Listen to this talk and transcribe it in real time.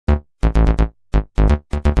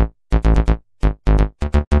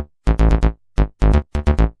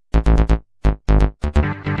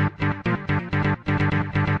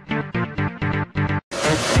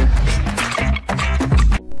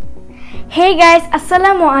Hey guys,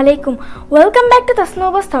 Assalamu alaikum. Welcome back to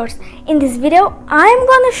Tasnuba's Thoughts. In this video, I am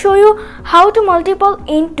gonna show you how to multiply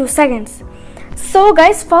in 2 seconds. So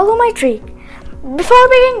guys, follow my trick. Before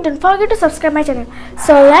beginning, don't forget to subscribe my channel.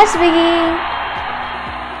 So let's begin.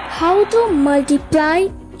 How to multiply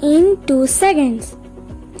in 2 seconds?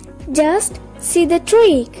 Just see the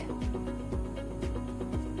trick.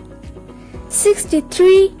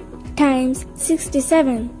 63 times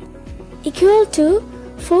 67 equal to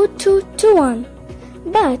 4221.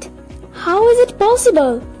 But how is it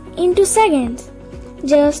possible in 2 seconds?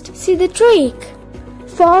 Just see the trick.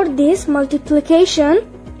 For this multiplication,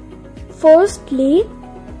 firstly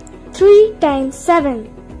 3 times 7.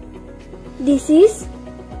 This is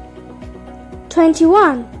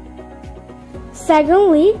 21.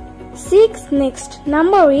 Secondly, 6 next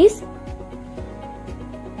number is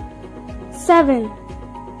 7.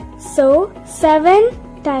 So 7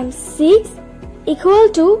 times 6 equal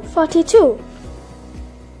to 42.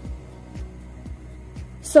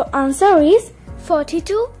 So answer is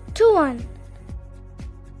 4221.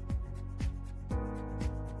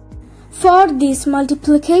 For this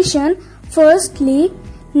multiplication, firstly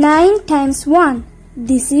 9 times 1.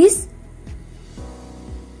 This is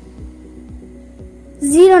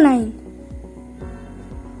 09.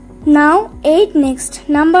 Now 8 next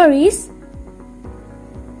number is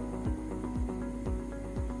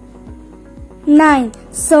 9.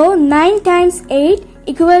 So 9 times 8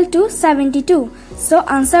 equal to 72. So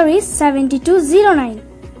answer is 7209.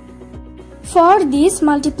 For this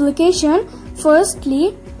multiplication,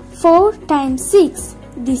 firstly 4 times 6.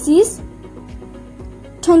 This is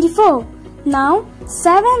 24. Now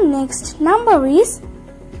 7 next number is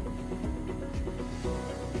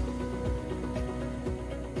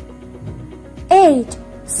 8.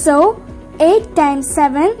 So 8 times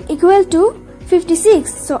 7 equal to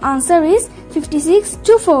 56. So answer is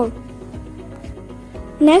 5624.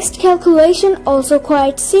 Next calculation also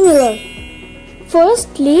quite similar.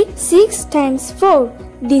 Firstly 6 times 4.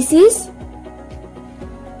 This is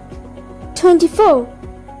 24.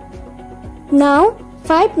 Now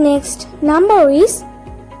 5 next number is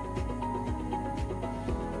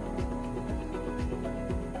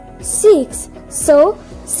 6. So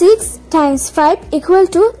 6 times 5 equal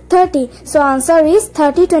to 30. So answer is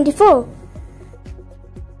 3024.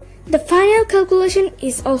 The final calculation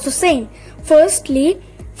is also same. Firstly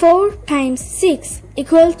 4 times 6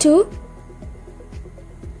 equal to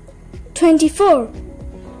 24.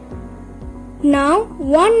 Now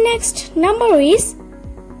 1 next number is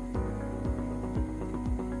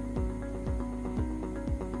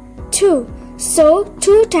 2. So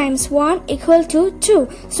 2 times 1 equal to 2.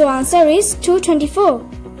 So answer is 224.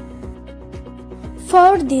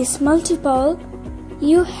 For this multiple,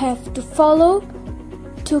 you have to follow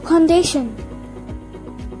 2 conditions.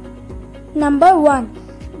 Number 1.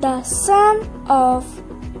 The sum of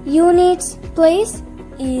units place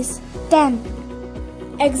is 10.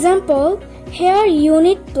 Example, here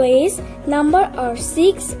unit place number are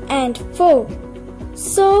 6 and 4.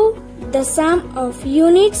 So the sum of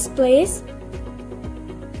units place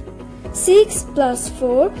 6 plus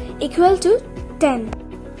 4 equal to 10.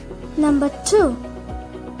 Number 2.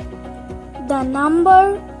 The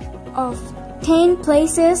number of 10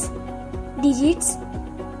 places digits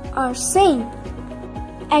are same.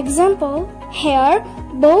 Example, here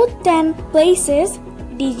both 10 places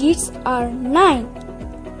digits are 9.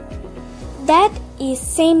 That is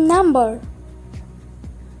same number.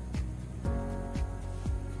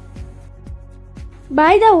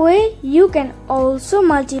 By the way, you can also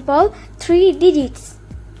multiply 3 digits.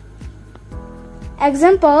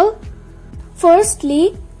 Example,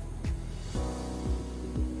 firstly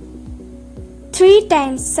 3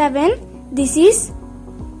 times 7. This is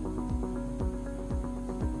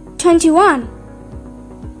 21.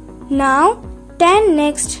 Now 10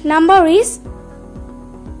 next number is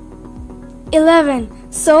 11.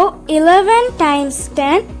 So 11 times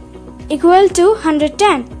 10 equal to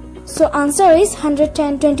 110. So answer is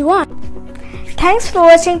 11021. Thanks for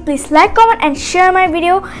watching. Please like, comment and share my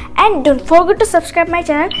video, and don't forget to subscribe my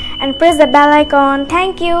channel and press the bell icon.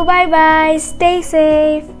 Thank you. Bye bye. Stay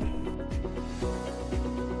safe.